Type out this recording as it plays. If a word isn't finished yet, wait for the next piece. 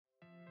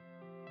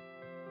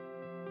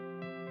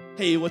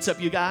Hey, what's up,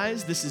 you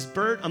guys? This is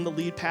Bert. I'm the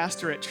lead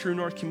pastor at True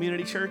North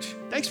Community Church.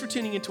 Thanks for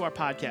tuning into our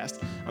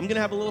podcast. I'm going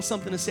to have a little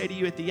something to say to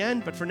you at the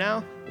end, but for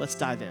now, let's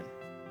dive in.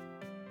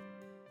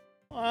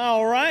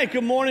 All right,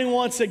 good morning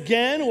once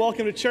again.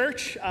 Welcome to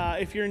church.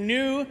 If you're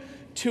new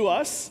to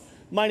us,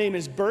 my name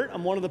is Bert.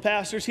 I'm one of the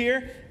pastors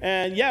here.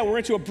 And yeah, we're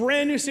into a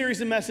brand new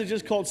series of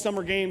messages called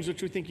Summer Games,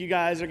 which we think you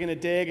guys are going to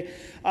dig.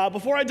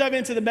 Before I dive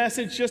into the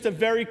message, just a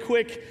very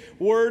quick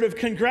word of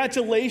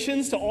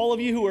congratulations to all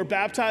of you who were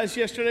baptized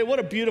yesterday. What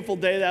a beautiful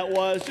day that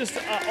was. Just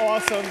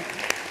awesome.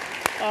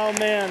 Oh,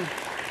 man.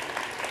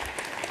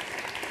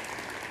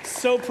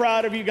 So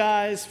proud of you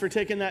guys for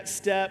taking that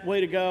step.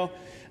 Way to go.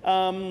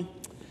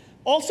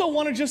 Also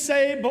want to just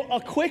say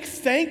a quick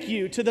thank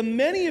you to the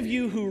many of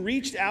you who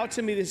reached out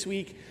to me this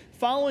week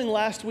following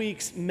last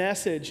week's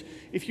message.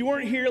 If you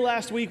weren't here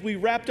last week, we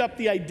wrapped up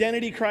the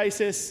Identity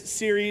Crisis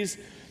series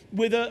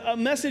with a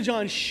message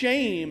on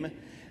shame,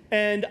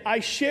 and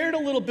I shared a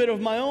little bit of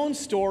my own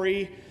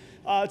story.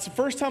 It's the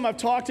first time I've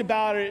talked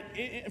about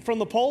it from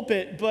the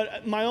pulpit,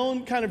 but my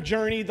own kind of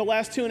journey the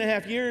last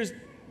 2.5 years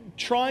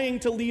trying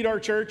to lead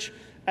our church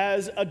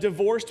as a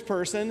divorced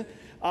person.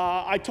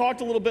 I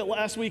talked a little bit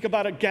last week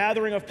about a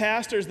gathering of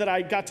pastors that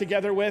I got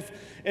together with,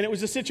 and it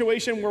was a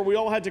situation where we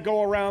all had to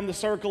go around the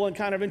circle and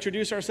kind of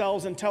introduce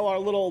ourselves and tell our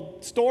little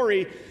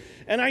story.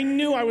 And I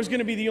knew I was going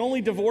to be the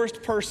only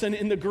divorced person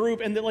in the group,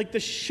 and that, the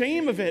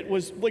shame of it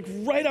was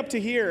right up to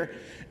here.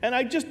 And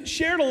I just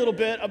shared a little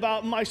bit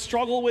about my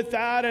struggle with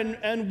that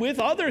and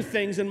with other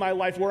things in my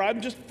life where I'm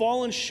just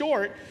fallen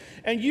short.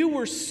 And you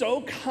were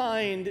so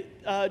kind,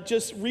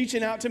 just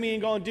reaching out to me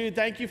and going, dude,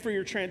 thank you for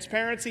your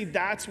transparency.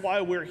 That's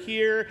why we're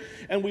here,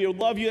 and we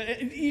love you.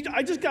 And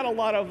I just got a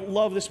lot of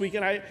love this week,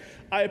 and I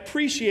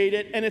appreciate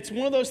it. And it's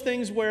one of those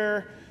things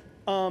where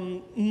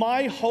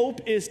my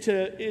hope is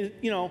to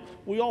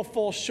we all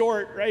fall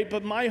short, right?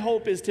 But my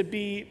hope is to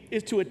be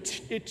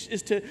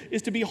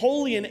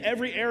holy in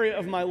every area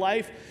of my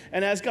life.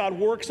 And as God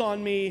works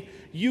on me,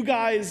 you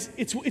guys,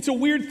 it's a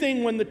weird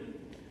thing when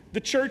the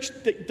church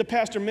that the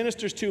pastor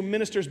ministers to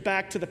ministers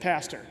back to the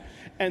pastor.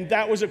 And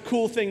that was a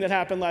cool thing that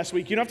happened last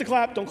week. You don't have to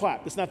clap, don't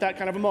clap. It's not that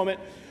kind of a moment,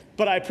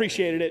 but I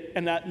appreciated it.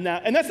 And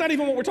that's not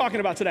even what we're talking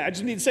about today. I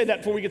just need to say that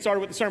before we get started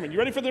with the sermon. You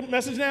ready for the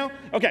message now?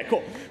 Okay,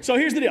 cool. So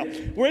here's the deal.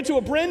 We're into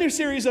a brand new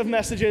series of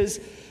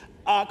messages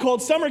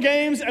called Summer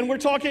Games, and we're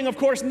talking, of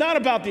course, not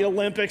about the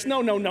Olympics.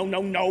 No.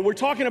 We're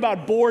talking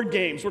about board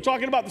games. We're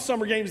talking about the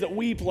summer games that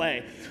we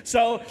play.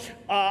 So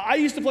I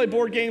used to play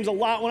board games a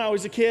lot when I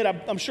was a kid.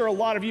 I'm sure a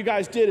lot of you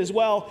guys did as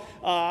well.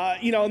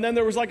 And then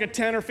there was like a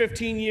 10 or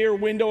 15 year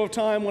window of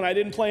time when I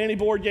didn't play any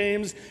board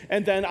games,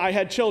 and then I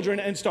had children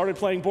and started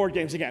playing board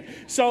games again.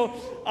 So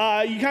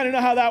you kind of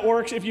know how that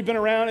works if you've been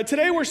around. And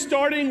today we're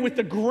starting with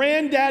the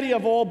granddaddy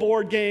of all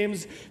board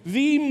games,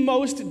 the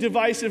most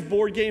divisive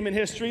board game in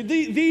history,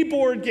 the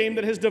board game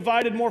that has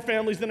divided more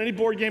families than any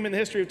board game in the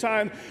history of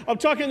time. I'm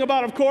talking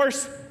about, of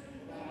course,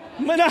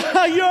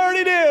 Monopoly. You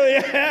already do.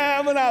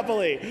 Yeah,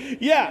 Monopoly.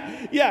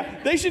 Yeah.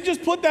 They should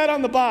just put that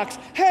on the box.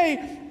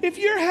 Hey, if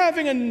you're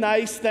having a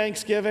nice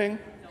Thanksgiving,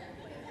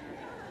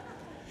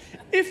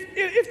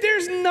 if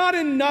there's not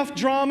enough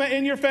drama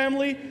in your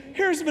family,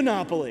 here's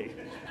Monopoly.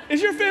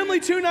 Is your family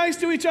too nice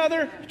to each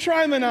other?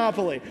 Try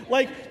Monopoly.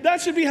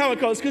 That should be how it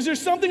goes, because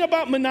there's something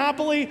about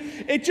Monopoly,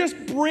 it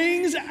just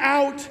brings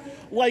out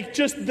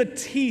just the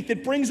teeth.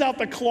 It brings out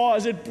the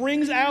claws. It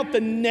brings out the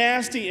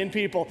nasty in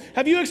people.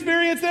 Have you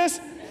experienced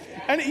this?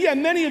 And yeah,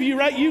 many of you,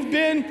 right? You've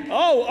been,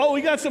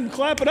 we got some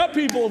clapping up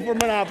people for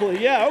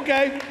Monopoly. Yeah,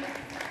 okay.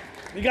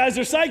 You guys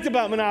are psyched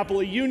about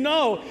Monopoly. You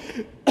know,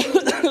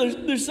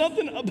 there's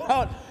something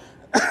about,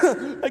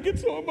 I get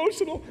so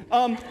emotional.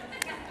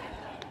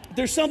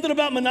 There's something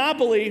about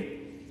Monopoly,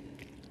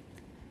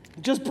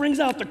 just brings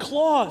out the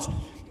claws.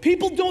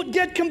 People don't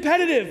get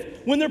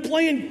competitive when they're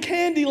playing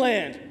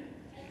Candyland.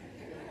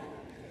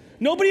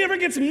 Nobody ever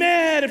gets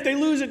mad if they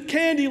lose at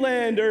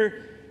Candyland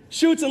or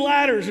Chutes and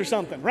Ladders or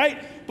something, right?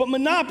 But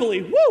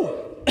Monopoly,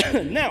 woo!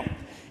 Now,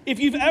 if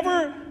you've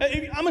ever,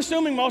 I'm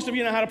assuming most of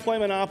you know how to play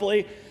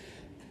Monopoly.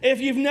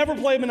 If you've never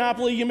played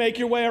Monopoly, you make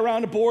your way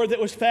around a board that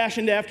was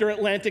fashioned after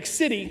Atlantic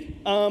City.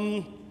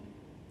 And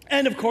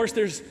of course,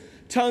 there's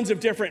tons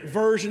of different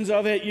versions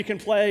of it. You can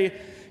play,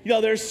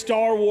 there's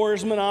Star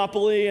Wars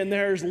Monopoly, and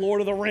there's Lord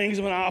of the Rings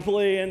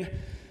Monopoly, and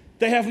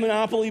they have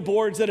Monopoly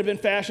boards that have been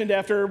fashioned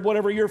after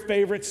whatever your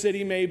favorite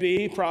city may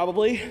be,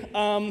 probably.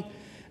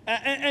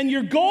 And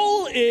your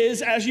goal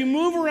is, as you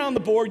move around the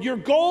board, your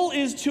goal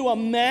is to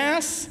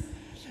amass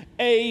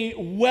a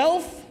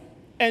wealth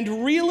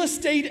and real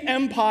estate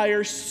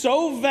empire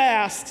so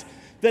vast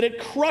that it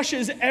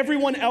crushes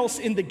everyone else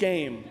in the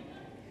game.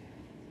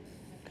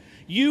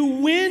 You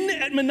win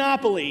at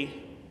Monopoly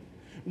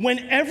when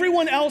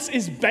everyone else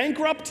is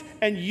bankrupt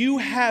and you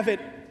have it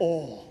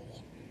all.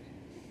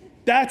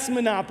 That's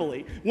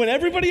Monopoly. When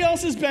everybody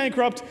else is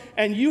bankrupt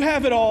and you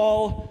have it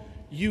all,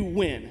 you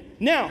win.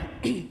 Now,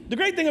 the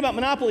great thing about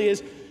Monopoly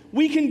is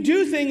we can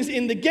do things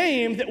in the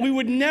game that we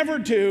would never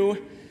do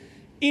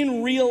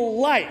in real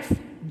life.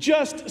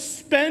 Just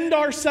spend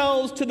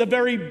ourselves to the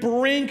very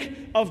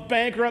brink of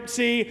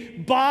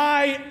bankruptcy.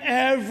 Buy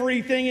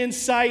everything in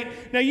sight.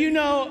 Now, you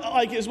know,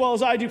 like as well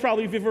as I do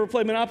probably if you've ever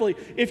played Monopoly,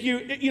 if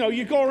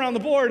you go around the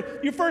board,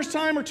 your first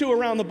time or two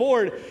around the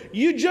board,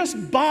 you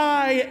just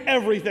buy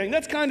everything.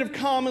 That's kind of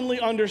commonly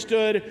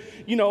understood,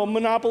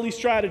 Monopoly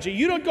strategy.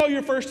 You don't go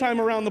your first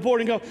time around the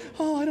board and go,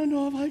 oh, I don't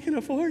know if I can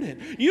afford it.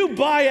 You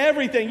buy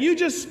everything. You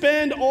just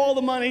spend all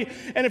the money.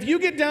 And if you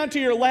get down to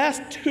your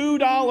last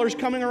 $2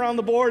 coming around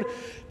the board,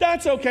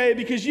 that's okay,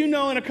 because in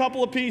a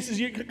couple of pieces,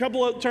 a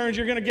couple of turns,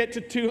 you're going to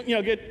get to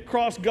get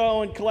cross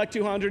go and collect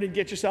 200 and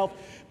get yourself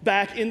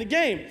back in the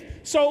game.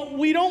 So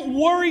we don't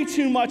worry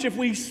too much if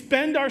we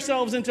spend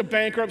ourselves into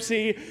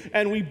bankruptcy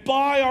and we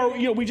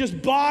we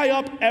just buy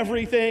up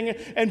everything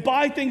and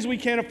buy things we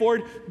can't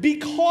afford,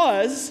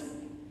 because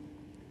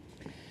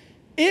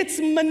it's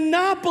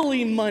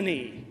monopoly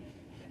money.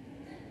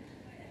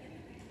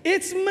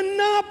 It's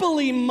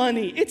monopoly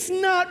money. It's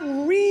not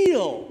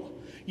real.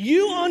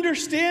 You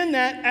understand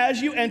that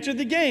as you enter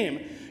the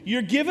game.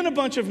 You're given a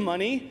bunch of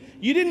money.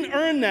 You didn't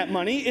earn that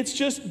money. It's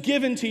just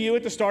given to you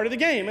at the start of the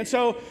game. And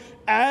so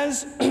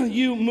as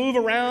you move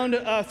around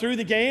through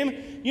the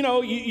game,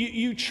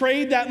 you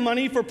trade that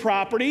money for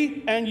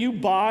property, and you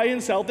buy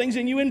and sell things,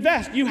 and you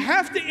invest. You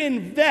have to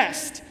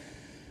invest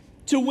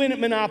to win at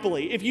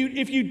Monopoly. If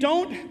you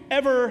don't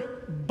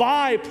ever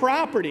buy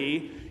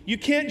property, you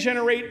can't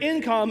generate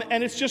income,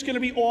 and it's just going to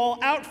be all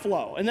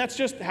outflow. And that's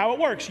just how it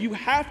works. You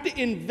have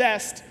to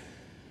invest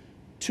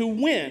to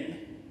win.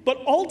 But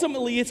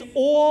ultimately, it's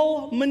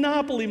all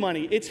monopoly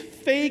money. It's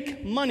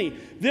fake money.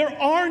 There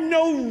are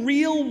no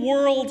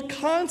real-world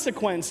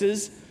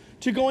consequences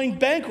to going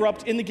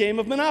bankrupt in the game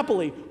of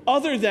Monopoly,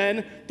 other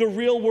than the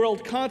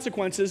real-world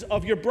consequences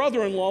of your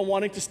brother-in-law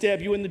wanting to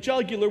stab you in the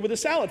jugular with a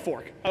salad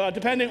fork,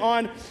 depending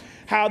on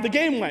how the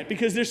game went,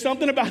 because there's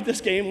something about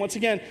this game, once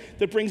again,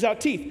 that brings out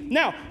teeth.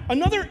 Now,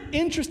 another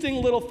interesting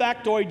little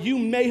factoid you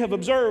may have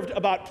observed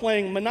about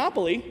playing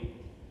Monopoly,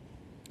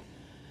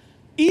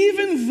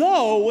 even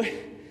though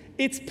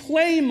it's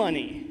play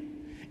money,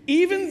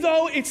 even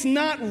though it's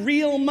not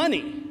real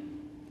money,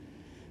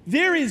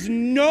 there is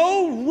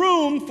no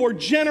room for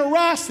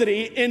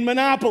generosity in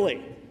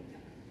Monopoly.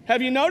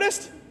 Have you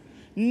noticed?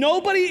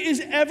 Nobody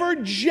is ever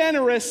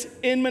generous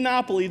in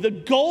Monopoly. The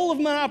goal of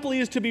Monopoly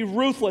is to be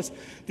ruthless.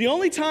 The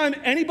only time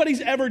anybody's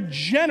ever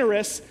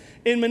generous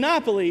in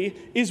Monopoly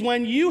is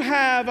when you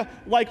have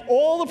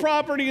all the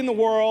property in the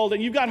world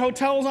and you've got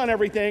hotels on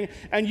everything,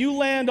 and you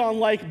land on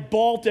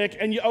Baltic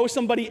and you owe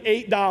somebody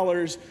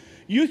 $8.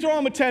 You throw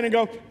them a 10 and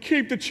go,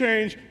 keep the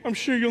change. I'm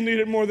sure you'll need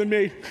it more than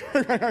me.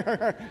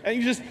 And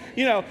you just,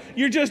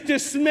 you're just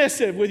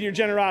dismissive with your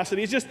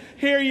generosity. It's just,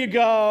 here you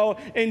go,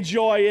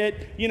 enjoy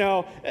it.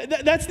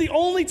 That's the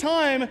only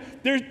time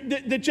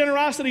that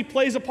generosity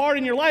plays a part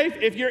in your life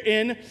if you're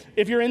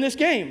in this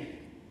game.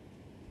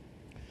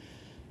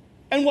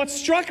 And what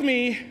struck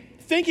me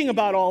thinking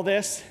about all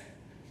this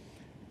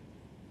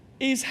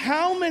is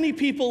how many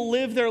people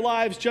live their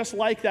lives just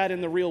like that in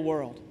the real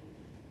world.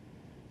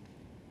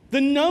 The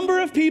number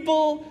of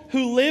people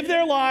who live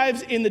their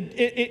lives in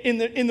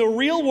the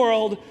real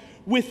world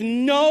with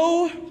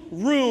no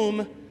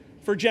room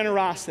for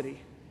generosity.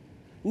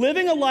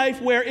 Living a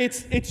life where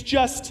it's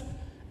just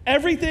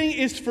everything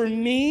is for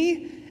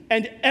me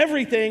and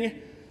everything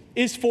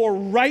is for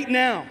right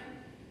now.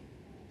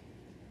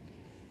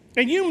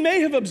 And you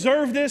may have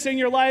observed this in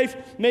your life.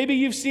 Maybe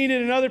you've seen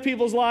it in other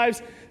people's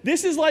lives.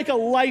 This is like a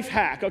life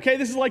hack, okay?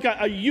 This is like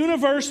a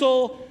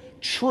universal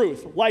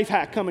truth, life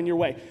hack coming your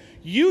way.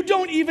 You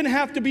don't even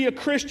have to be a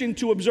Christian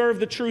to observe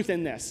the truth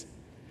in this.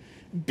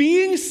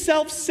 Being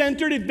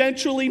self-centered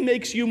eventually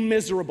makes you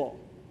miserable.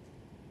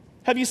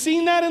 Have you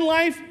seen that in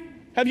life?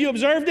 Have you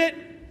observed it?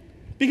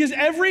 Because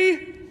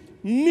every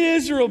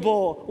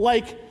miserable,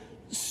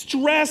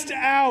 stressed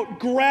out,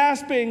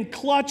 grasping,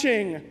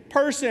 clutching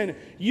person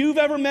you've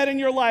ever met in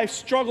your life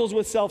struggles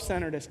with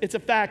self-centeredness. It's a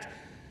fact.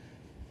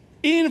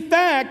 In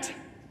fact,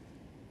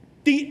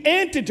 the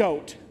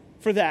antidote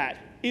for that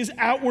is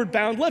outward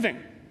bound living.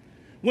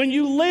 When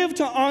you live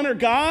to honor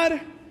God,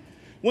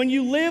 when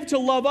you live to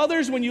love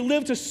others, when you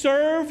live to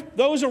serve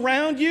those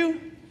around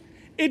you,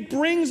 it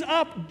brings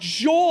up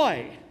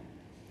joy.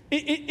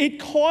 It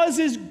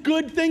causes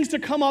good things to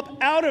come up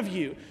out of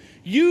you.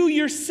 You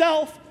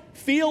yourself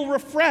feel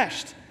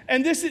refreshed.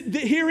 And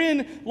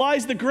herein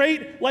lies the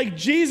great,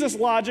 Jesus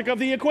logic of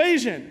the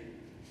equation.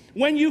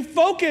 When you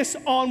focus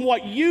on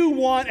what you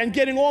want and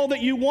getting all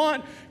that you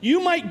want, you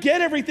might get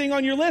everything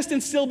on your list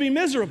and still be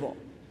miserable.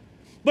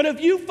 But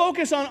if you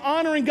focus on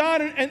honoring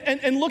God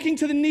and looking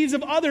to the needs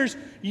of others,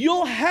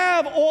 you'll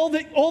have all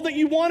that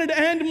you wanted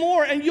and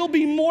more, and you'll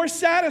be more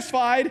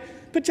satisfied,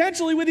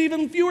 potentially with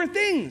even fewer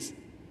things,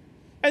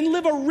 and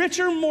live a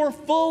richer, more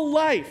full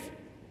life.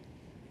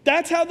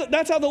 That's how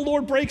the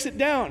Lord breaks it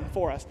down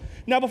for us.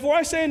 Now, before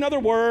I say another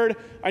word,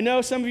 I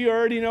know some of you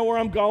already know where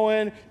I'm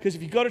going, because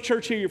if you go to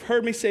church here, you've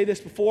heard me say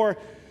this before,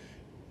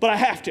 but I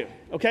have to,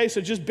 okay? So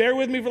just bear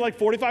with me for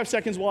 45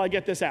 seconds while I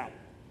get this out.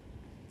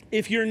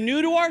 If you're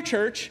new to our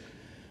church,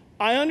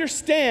 I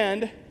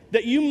understand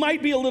that you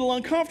might be a little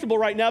uncomfortable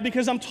right now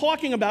because I'm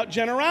talking about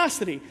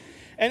generosity.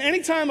 And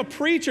anytime a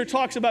preacher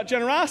talks about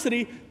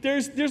generosity,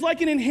 there's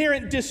like an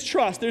inherent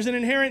distrust. There's an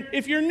inherent,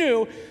 if you're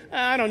new,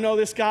 I don't know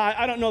this guy,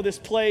 I don't know this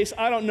place,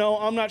 I'm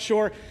not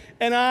sure,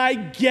 and I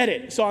get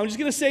it. So I'm just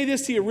gonna say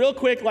this to you real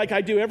quick like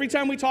I do every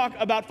time we talk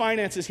about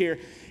finances here.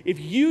 If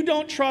you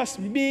don't trust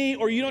me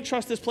or you don't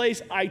trust this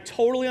place, I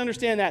totally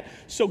understand that.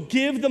 So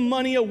give the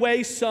money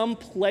away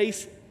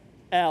someplace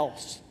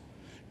else.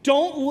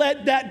 Don't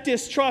let that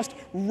distrust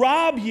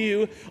rob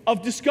you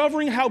of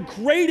discovering how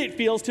great it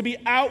feels to be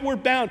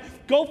outward bound.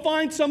 Go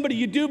find somebody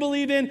you do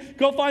believe in.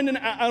 Go find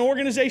an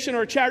organization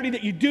or a charity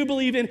that you do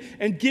believe in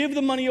and give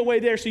the money away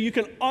there so you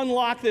can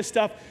unlock this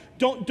stuff.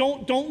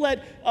 Don't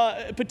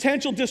let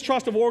potential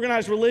distrust of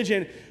organized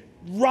religion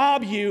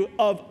rob you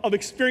of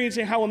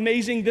experiencing how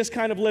amazing this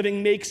kind of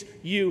living makes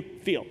you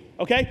feel.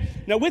 Okay?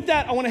 Now with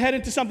that, I want to head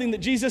into something that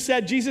Jesus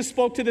said. Jesus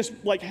spoke to this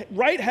like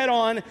right head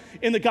on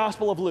in the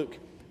Gospel of Luke.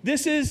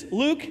 This is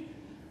Luke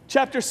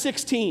chapter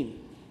 16,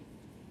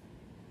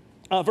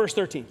 verse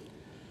 13.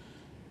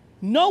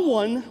 No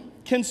one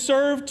can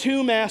serve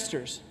two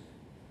masters,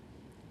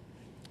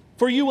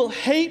 for you will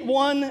hate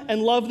one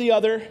and love the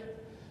other.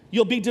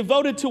 You'll be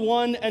devoted to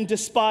one and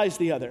despise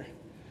the other.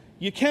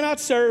 You cannot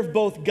serve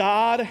both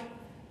God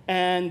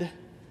and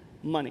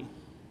money.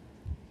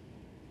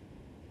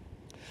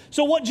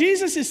 So what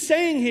Jesus is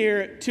saying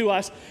here to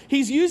us,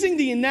 he's using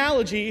the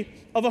analogy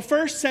of a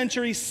first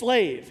century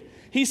slave.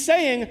 He's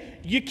saying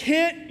you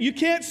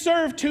can't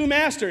serve two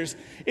masters.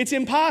 It's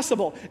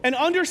impossible. And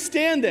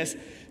understand this.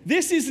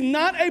 This is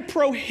not a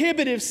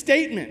prohibitive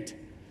statement.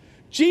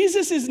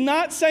 Jesus is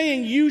not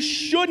saying you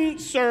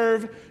shouldn't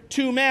serve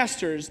two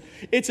masters.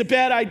 It's a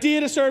bad idea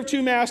to serve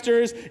two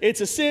masters.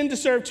 It's a sin to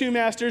serve two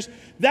masters.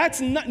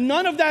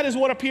 None of that is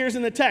what appears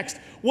in the text.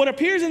 What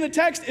appears in the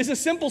text is a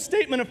simple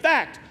statement of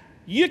fact.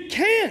 You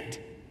can't.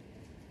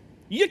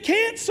 You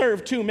can't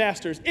serve two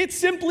masters. It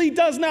simply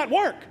does not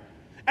work.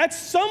 At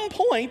some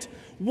point,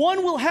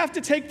 one will have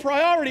to take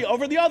priority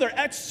over the other.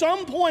 At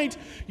some point,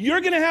 you're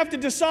going to have to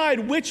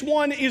decide which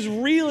one is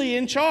really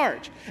in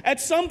charge.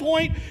 At some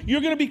point, you're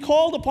going to be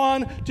called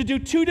upon to do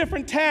two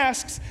different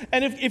tasks.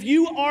 And if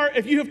you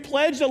have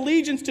pledged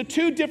allegiance to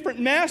two different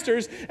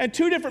masters, and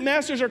two different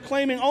masters are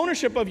claiming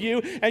ownership of you,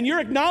 and you're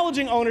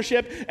acknowledging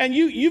ownership, and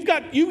you've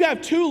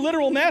got two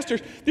literal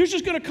masters, there's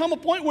just going to come a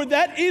point where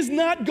that is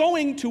not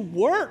going to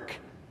work.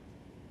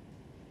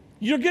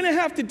 You're going to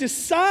have to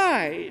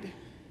decide.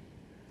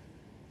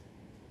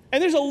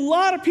 And there's a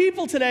lot of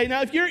people today.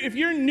 Now, if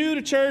you're new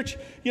to church,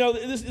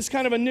 this is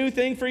kind of a new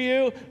thing for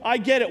you. I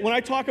get it. When I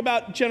talk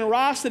about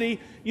generosity,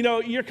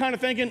 you're kind of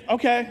thinking,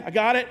 okay, I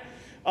got it.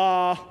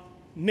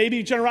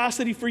 Maybe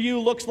generosity for you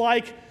looks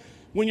like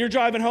when you're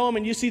driving home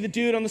and you see the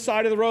dude on the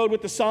side of the road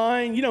with the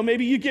sign,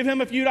 maybe you give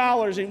him a few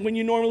dollars when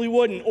you normally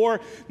wouldn't.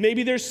 Or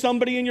maybe there's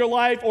somebody in your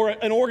life or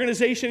an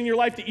organization in your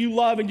life that you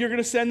love and you're going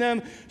to send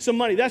them some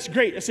money. That's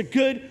great. That's a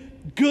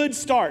good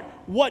start.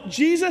 What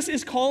Jesus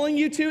is calling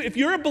you to, if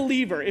you're a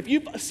believer, if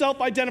you've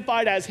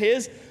self-identified as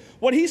his,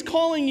 what he's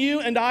calling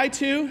you and I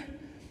to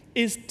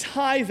is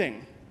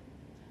tithing.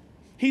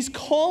 He's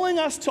calling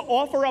us to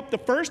offer up the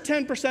first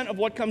 10% of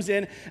what comes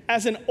in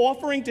as an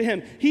offering to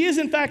him. He is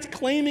in fact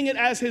claiming it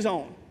as his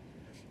own.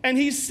 And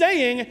he's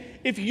saying,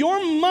 if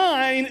you're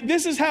mine,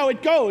 this is how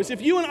it goes.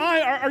 If you and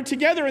I are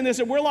together in this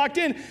and we're locked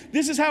in,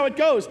 this is how it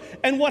goes.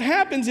 And what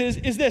happens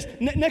is this.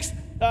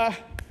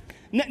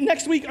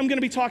 Next week, I'm going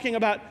to be talking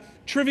about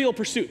Trivial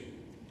Pursuit.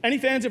 Any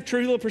fans of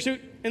Trivial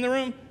Pursuit in the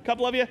room? A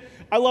couple of you?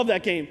 I love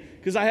that game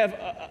because I have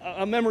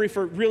a memory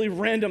for really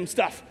random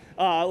stuff.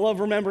 I love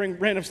remembering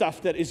random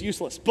stuff that is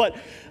useless. But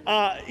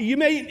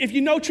if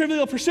you know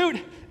Trivial Pursuit,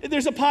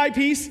 there's a pie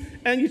piece,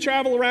 and you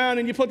travel around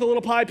and you put the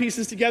little pie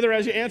pieces together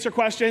as you answer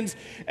questions,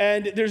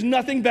 and there's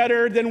nothing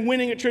better than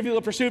winning at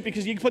Trivial Pursuit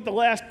because you put the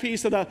last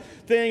piece of the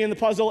thing in the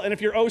puzzle, and if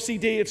you're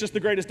OCD, it's just the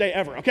greatest day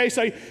ever, okay?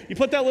 So you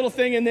put that little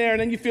thing in there, and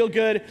then you feel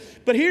good.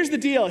 But here's the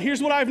deal.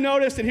 Here's what I've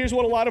noticed, and here's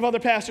what a lot of other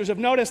pastors have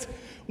noticed.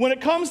 When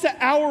it comes to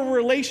our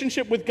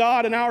relationship with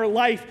God and our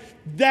life,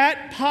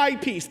 that pie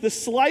piece, the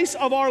slice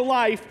of our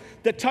life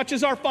that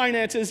touches our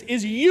finances,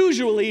 is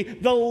usually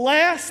the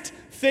last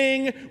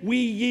thing we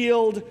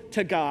yield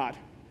to God.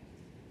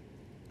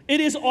 It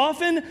is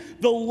often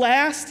the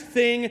last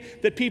thing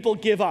that people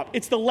give up.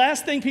 It's the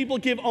last thing people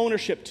give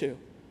ownership to.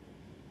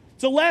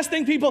 It's the last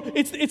thing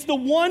it's the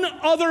one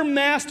other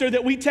master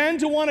that we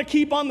tend to want to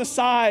keep on the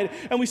side.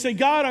 And we say,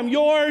 God, I'm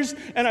yours,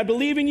 and I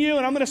believe in you,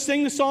 and I'm going to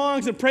sing the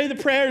songs and pray the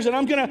prayers, and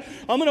I'm going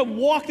to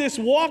walk this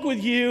walk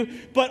with you.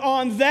 But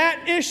on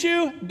that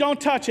issue,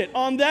 don't touch it.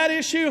 On that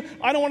issue,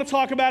 I don't want to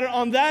talk about it.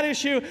 On that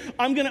issue,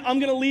 I'm going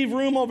to leave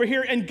room over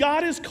here. And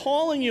God is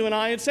calling you and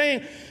I and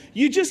saying,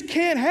 you just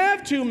can't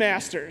have two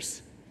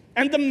masters.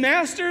 And the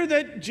master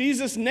that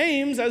Jesus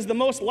names as the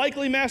most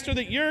likely master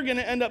that you're going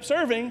to end up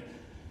serving,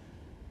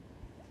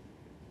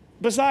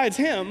 besides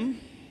him,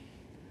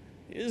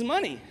 is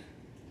money.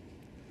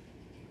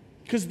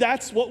 Because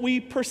that's what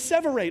we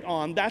perseverate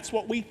on. That's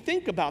what we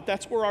think about.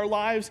 That's where our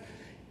lives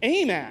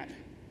aim at.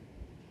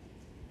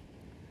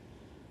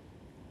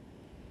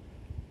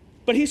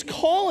 But he's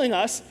calling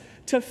us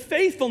to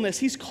faithfulness.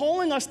 He's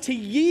calling us to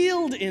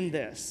yield in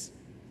this.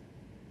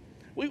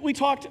 We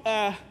talked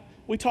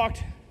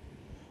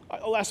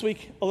last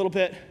week a little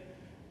bit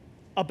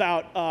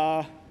about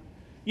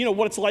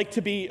what it's like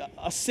to be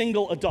a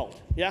single adult,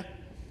 yeah?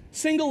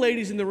 Single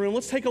ladies in the room,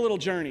 let's take a little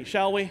journey,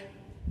 shall we?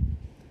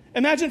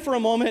 Imagine for a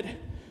moment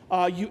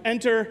you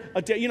enter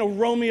a day,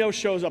 Romeo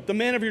shows up, the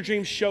man of your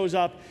dreams shows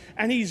up,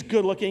 and he's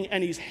good looking,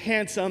 and he's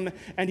handsome,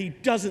 and he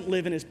doesn't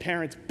live in his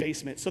parents'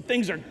 basement, so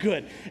things are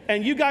good.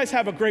 And you guys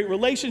have a great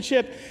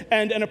relationship,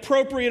 and an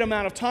appropriate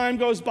amount of time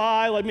goes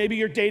by, like maybe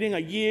you're dating a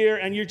year,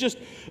 and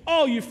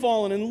you've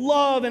fallen in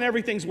love, and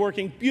everything's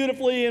working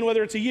beautifully, and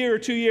whether it's a year or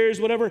 2 years,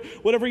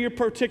 whatever your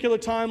particular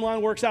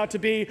timeline works out to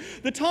be,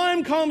 the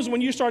time comes when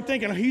you start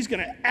thinking, he's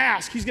gonna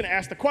ask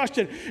the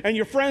question, and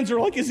your friends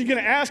are like, is he gonna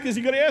ask, and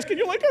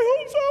you're like, I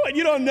hope so, and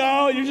you don't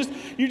know,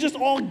 you're just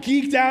all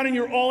geeked out, and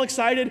you're all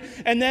excited,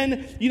 and then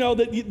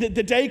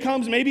the day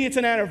comes, maybe it's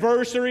an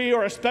anniversary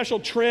or a special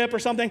trip or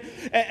something,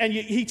 and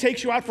he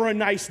takes you out for a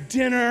nice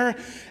dinner,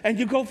 and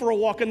you go for a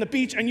walk on the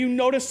beach, and you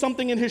notice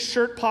something in his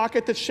shirt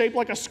pocket that's shaped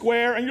like a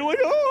square, and you're like,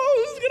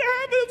 oh,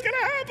 it's gonna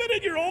happen,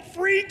 and you're all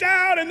freaked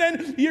out, and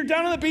then you're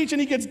down on the beach, and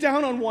he gets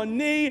down on one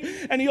knee,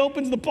 and he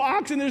opens the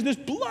box, and there's this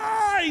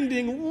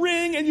blinding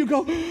ring, and you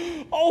go,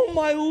 oh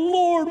my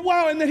Lord,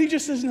 wow, and then he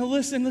just says, no,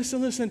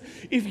 listen,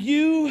 if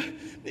you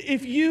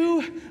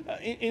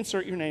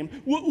insert your name,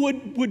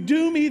 would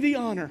do me the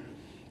honor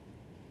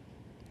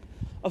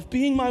of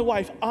being my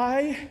wife,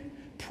 I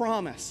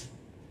promise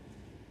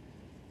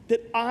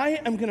that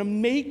I am going to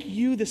make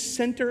you the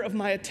center of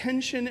my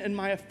attention and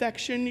my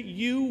affection.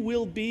 You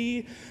will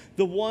be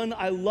the one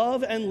I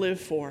love and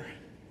live for.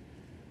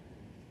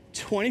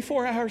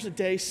 24 hours a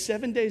day,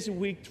 7 days a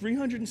week,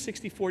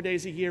 364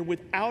 days a year,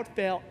 without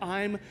fail,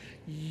 I'm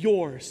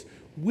yours.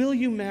 Will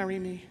you marry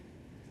me?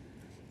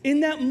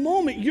 In that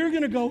moment, you're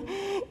going to go,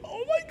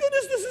 oh my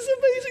goodness, this is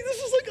amazing.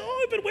 This is like,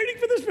 I've been waiting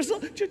for this for so.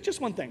 Just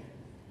one thing.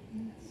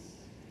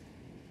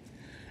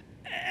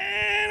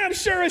 And I'm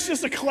sure it's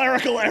just a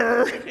clerical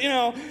error,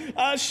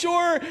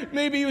 Sure,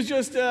 maybe it was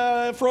just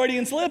a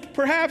Freudian slip,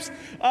 perhaps.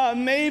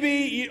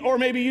 Maybe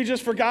you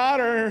just forgot,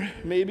 or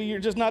maybe you're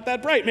just not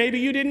that bright. Maybe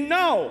you didn't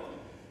know.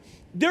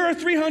 There are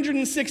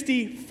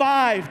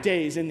 365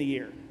 days in the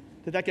year.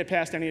 Did that get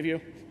past any of you?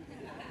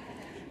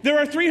 There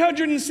are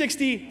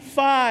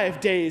 365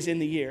 days in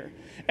the year.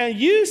 And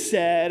you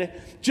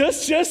said,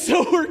 just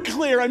so we're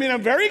clear,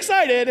 I'm very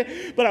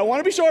excited, but I want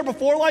to be sure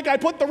before I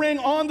put the ring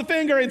on the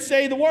finger and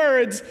say the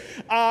words,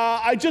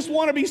 I just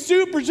want to be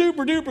super,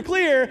 super duper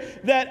clear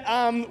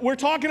that we're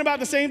talking about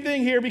the same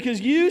thing here, because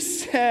you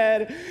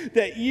said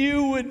that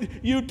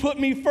you'd put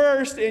me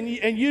first and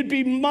you'd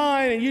be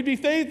mine and you'd be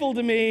faithful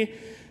to me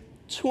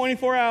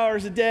 24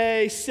 hours a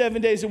day,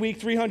 7 days a week,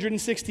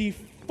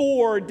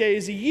 364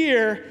 days a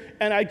year.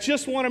 And I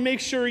just want to make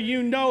sure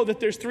you know that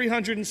there's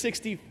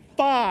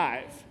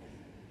 365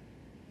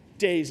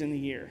 days in the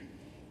year.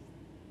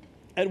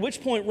 At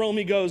which point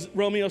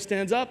Romeo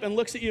stands up and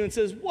looks at you and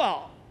says,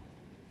 well,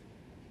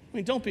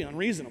 don't be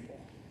unreasonable.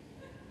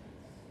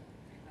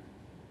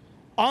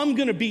 I'm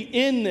going to be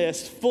in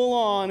this full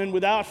on and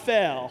without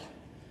fail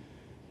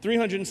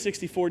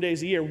 364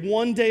 days a year.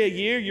 1 day a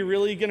year, you're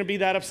really going to be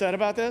that upset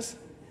about this?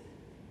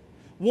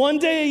 1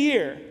 day a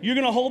year, you're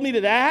going to hold me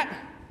to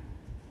that?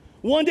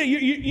 One day,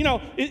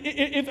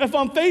 if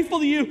I'm faithful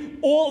to you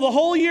the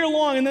whole year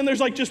long, and then there's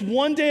just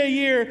 1 day a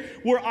year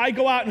where I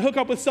go out and hook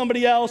up with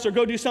somebody else or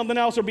go do something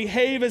else or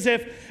behave as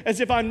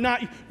if I'm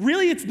not,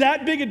 really it's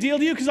that big a deal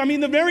to you? Because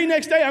the very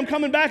next day I'm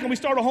coming back and we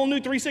start a whole new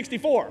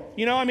 364.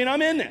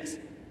 I'm in this.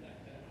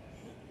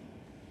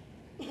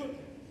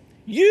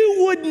 You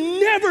would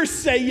never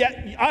say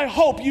yes. I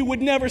hope you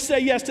would never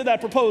say yes to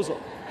that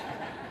proposal.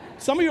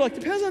 Some of you are like,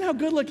 depends on how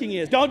good looking he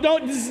is.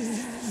 Don't, this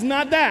is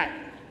not that.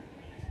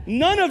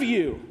 None of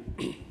you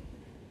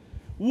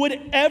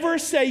would ever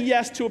say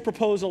yes to a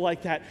proposal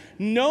like that.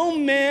 No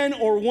man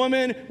or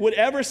woman would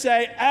ever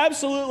say,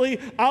 absolutely,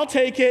 I'll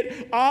take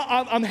it.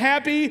 I'm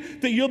happy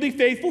that you'll be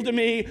faithful to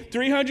me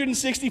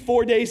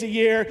 364 days a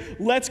year.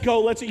 Let's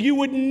go. You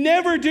would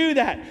never do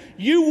that.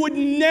 You would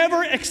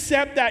never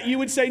accept that. You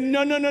would say,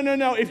 no.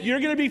 If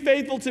you're going to be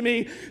faithful to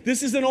me,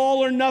 this is an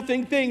all or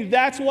nothing thing.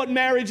 That's what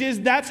marriage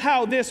is. That's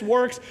how this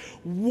works.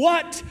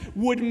 What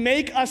would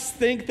make us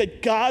think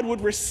that God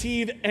would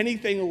receive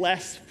anything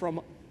less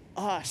from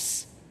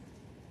us?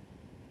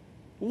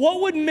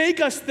 What would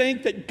make us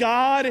think that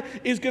God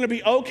is going to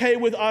be okay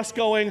with us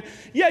going,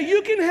 yeah,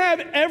 you can have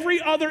every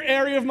other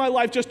area of my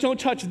life, just don't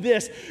touch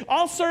this.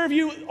 I'll serve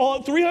you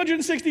all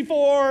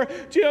 364,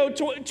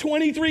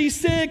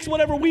 23/6,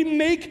 whatever. We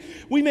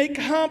make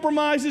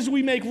compromises,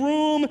 we make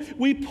room,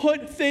 we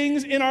put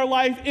things in our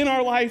life, and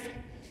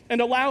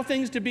allow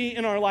things to be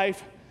in our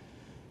life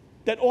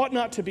that ought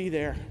not to be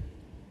there.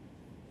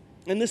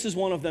 And this is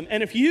one of them.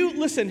 And I'm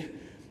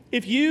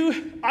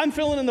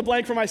filling in the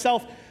blank for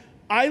myself.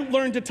 I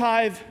learned to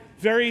tithe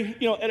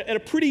at a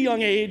pretty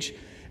young age,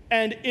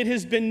 and it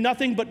has been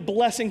nothing but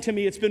blessing to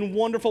me. It's been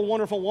wonderful,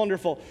 wonderful,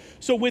 wonderful.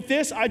 So with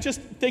this, I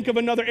just think of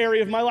another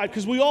area of my life,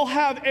 because we all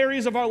have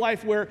areas of our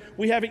life where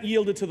we haven't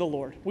yielded to the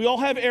Lord. We all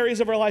have areas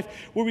of our life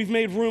where we've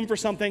made room for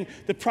something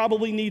that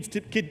probably needs to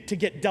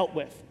get dealt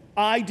with.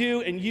 I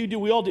do, and you do,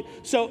 we all do.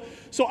 So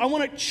I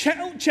want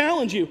to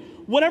challenge you,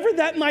 whatever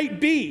that might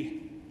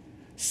be,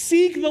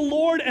 seek the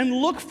Lord and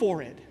look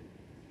for it.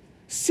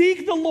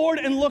 Seek the Lord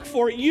and look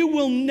for it. You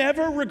will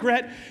never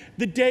regret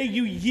the day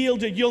you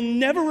yielded. You'll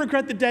never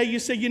regret the day you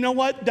say, you know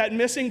what, that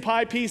missing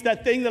pie piece,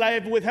 that thing that I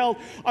have withheld,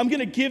 I'm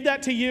going to give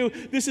that to you.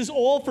 This is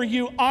all for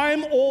you.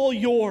 I'm all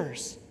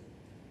yours.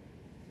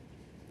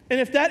 And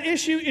if that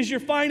issue is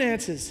your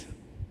finances,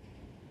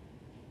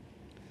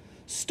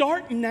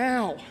 start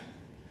now.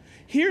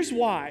 Here's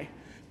why.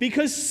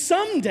 Because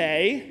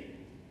someday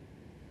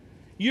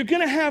you're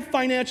going to have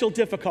financial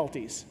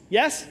difficulties.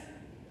 Yes?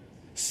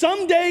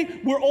 Someday,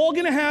 we're all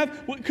going to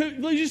have,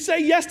 let's just say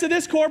yes to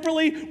this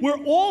corporately,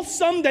 we're all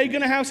someday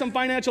going to have some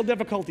financial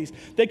difficulties.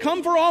 They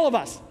come for all of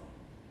us.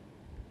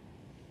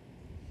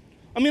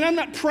 I mean, I'm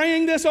not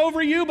praying this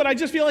over you, but I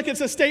just feel like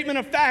it's a statement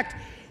of fact.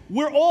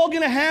 We're all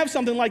going to have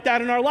something like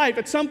that in our life.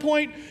 At some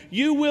point,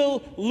 you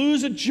will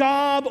lose a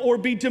job or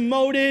be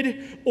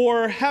demoted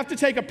or have to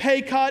take a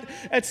pay cut.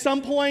 At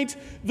some point,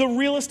 the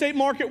real estate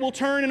market will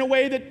turn in a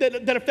way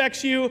that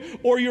affects you,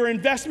 or your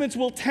investments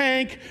will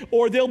tank,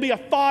 or there'll be a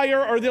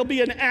fire, or there'll be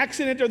an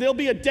accident, or there'll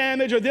be a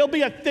damage, or there'll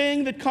be a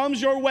thing that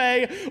comes your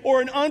way, or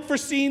an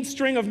unforeseen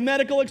string of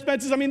medical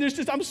expenses. I mean,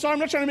 I'm sorry, I'm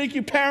not trying to make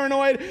you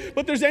paranoid,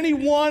 but there's any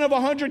one of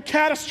 100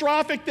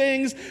 catastrophic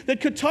things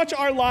that could touch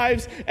our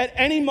lives at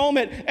any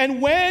moment. And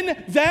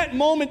when that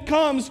moment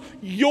comes,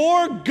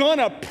 you're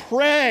gonna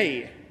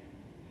pray.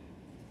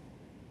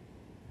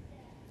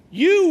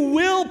 You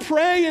will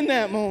pray in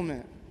that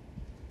moment.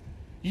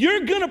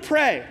 You're gonna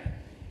pray.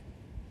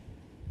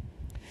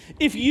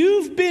 If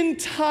you've been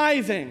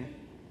tithing,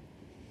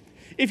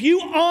 if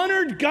you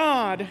honored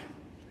God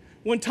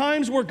when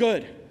times were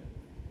good,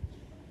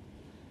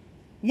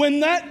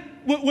 when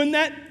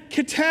that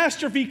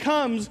catastrophe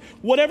comes,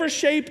 whatever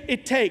shape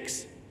it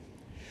takes,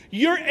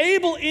 you're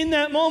able in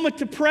that moment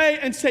to pray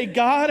and say,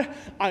 God,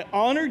 I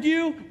honored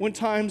you when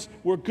times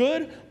were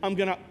good. I'm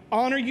going to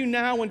honor you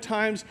now when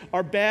times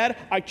are bad.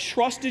 I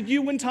trusted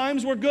you when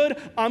times were good.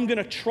 I'm going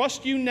to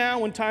trust you now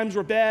when times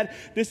were bad.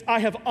 I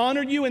have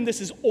honored you, and this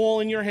is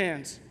all in your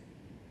hands.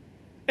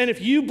 And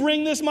if you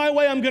bring this my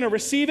way, I'm going to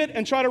receive it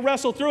and try to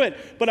wrestle through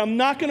it. But I'm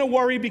not going to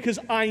worry, because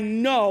I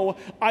know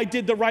I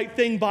did the right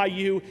thing by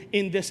you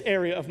in this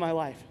area of my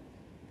life.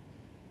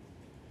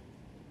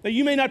 Now,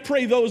 you may not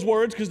pray those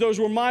words because those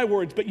were my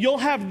words, but you'll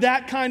have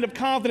that kind of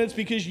confidence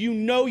because you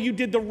know you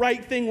did the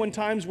right thing when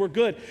times were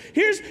good.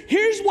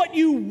 Here's what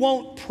you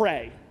won't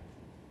pray.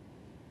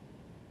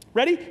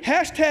 Ready?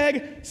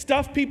 Hashtag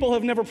stuff people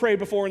have never prayed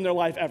before in their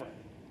life ever.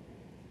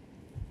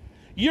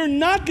 You're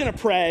not going to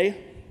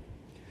pray,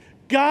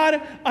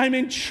 God, I'm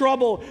in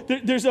trouble.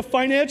 There's a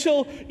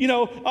financial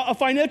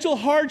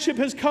hardship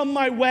has come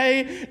my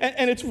way,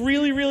 and it's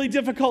really, really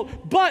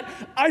difficult. But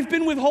I've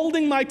been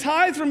withholding my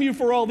tithe from you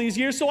for all these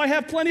years, so I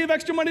have plenty of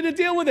extra money to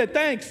deal with it.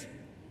 Thanks.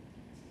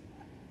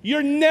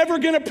 You're never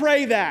going to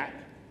pray that.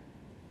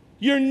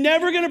 You're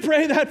never going to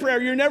pray that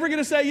prayer. You're never going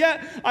to say,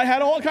 yeah,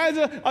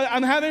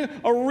 I'm having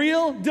a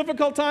real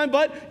difficult time,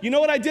 but you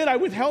know what I did? I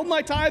withheld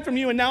my tithe from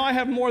you, and now I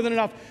have more than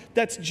enough.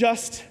 That's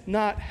just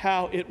not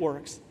how it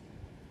works.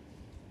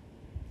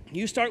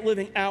 You start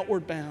living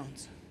outward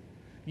bounds.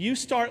 You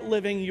start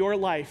living your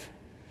life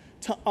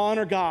to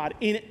honor God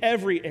in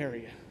every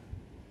area.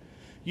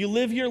 You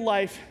live your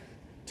life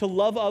to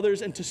love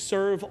others and to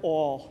serve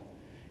all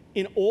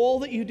in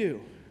all that you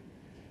do,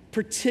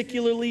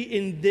 particularly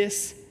in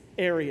this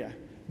area,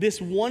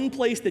 this one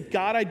place that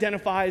God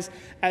identifies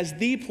as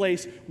the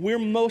place we're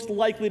most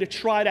likely to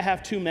try to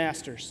have two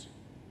masters.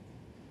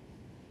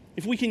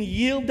 If we can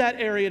yield that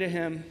area to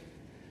Him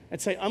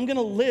and say, I'm going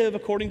to live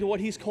according to what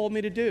He's called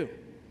me to do.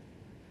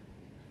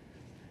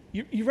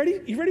 You ready?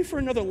 You ready for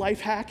another life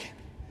hack?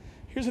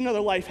 Here's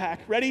another life hack.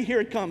 Ready? Here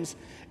it comes.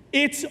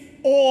 It's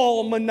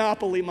all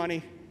Monopoly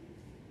money.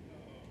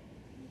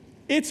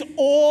 It's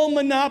all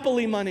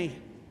Monopoly money.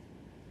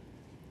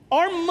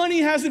 Our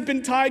money hasn't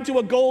been tied to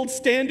a gold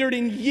standard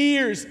in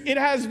years. It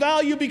has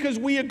value because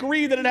we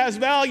agree that it has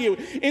value.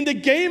 In the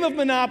game of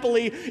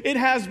Monopoly, it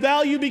has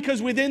value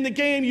because within the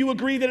game you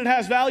agree that it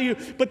has value,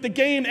 but the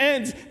game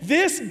ends.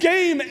 This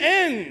game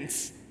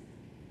ends.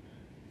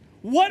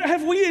 What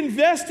have we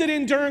invested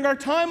in during our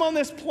time on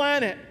this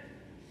planet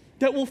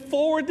that will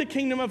forward the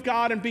kingdom of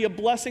God and be a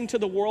blessing to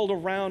the world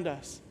around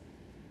us?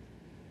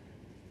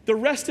 The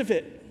rest of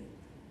it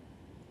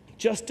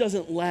just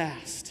doesn't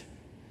last.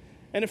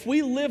 And if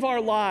we live our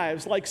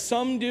lives like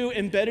some do,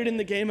 embedded in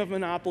the game of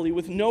Monopoly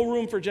with no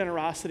room for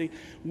generosity,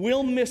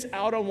 we'll miss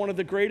out on one of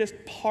the greatest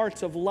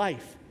parts of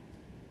life.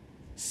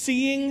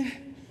 Seeing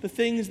the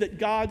things that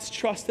God's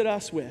trusted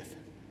us with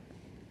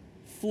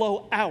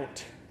flow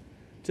out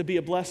to be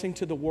a blessing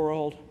to the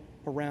world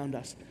around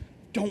us.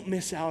 Don't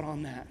miss out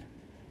on that.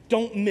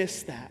 Don't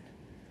miss that.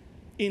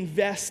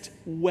 Invest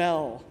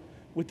well.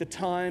 with the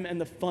time and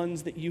the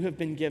funds that you have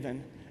been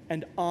given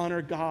and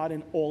honor God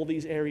in all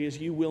these areas.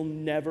 You will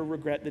never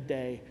regret the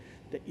day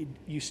that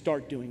you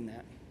start doing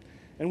that.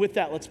 And with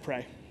that, let's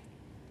pray.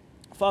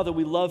 Father,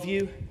 we love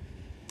you,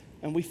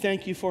 and we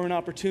thank you for an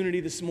opportunity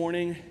this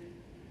morning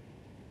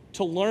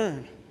to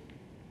learn,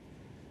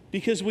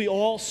 because we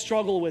all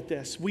struggle with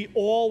this. We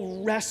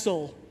all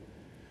wrestle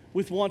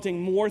with wanting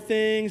more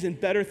things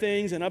and better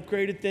things and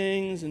upgraded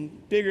things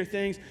and bigger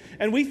things.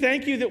 And we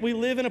thank you that we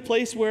live in a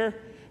place where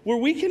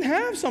we can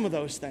have some of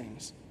those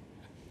things.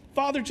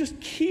 Father, just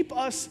keep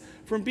us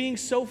from being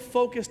so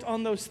focused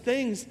on those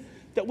things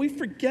that we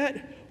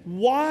forget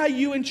why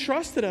you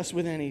entrusted us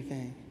with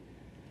anything.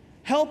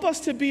 Help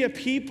us to be a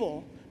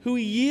people who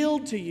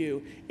yield to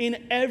you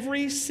in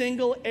every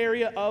single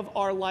area of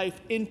our life,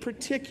 in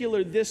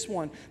particular this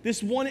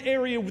one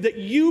area that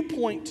you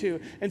point to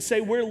and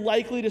say we're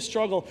likely to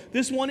struggle,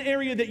 this one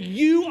area that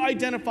you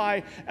identify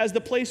as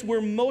the place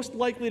we're most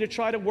likely to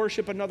try to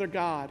worship another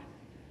God.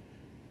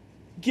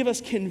 Give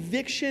us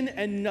conviction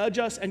and nudge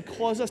us and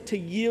cause us to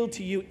yield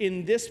to you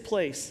in this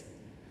place,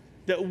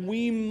 that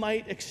we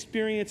might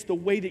experience the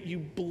way that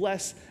you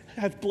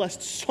have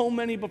blessed so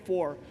many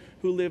before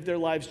who live their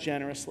lives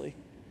generously.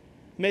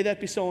 May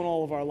that be so in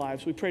all of our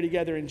lives. We pray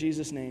together in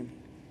Jesus' name.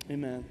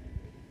 Amen.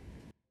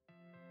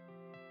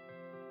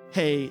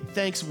 Hey,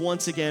 thanks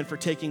once again for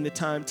taking the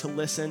time to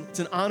listen. It's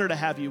an honor to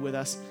have you with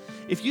us.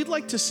 If you'd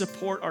like to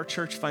support our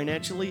church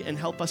financially and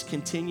help us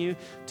continue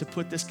to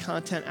put this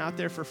content out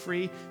there for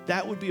free,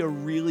 that would be a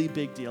really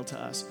big deal to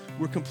us.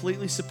 We're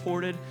completely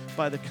supported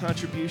by the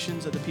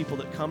contributions of the people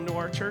that come to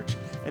our church.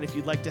 And if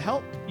you'd like to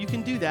help, you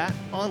can do that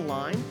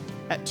online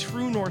at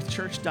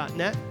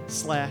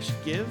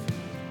truenorthchurch.net/give,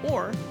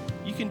 or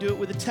you can do it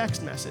with a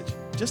text message.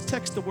 Just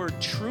text the word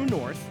True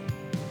North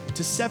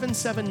to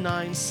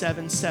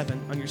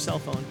 77977 on your cell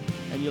phone,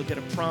 and you'll get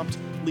a prompt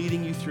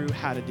leading you through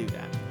how to do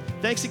that.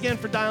 Thanks again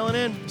for dialing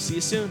in. See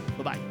you soon.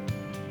 Bye-bye.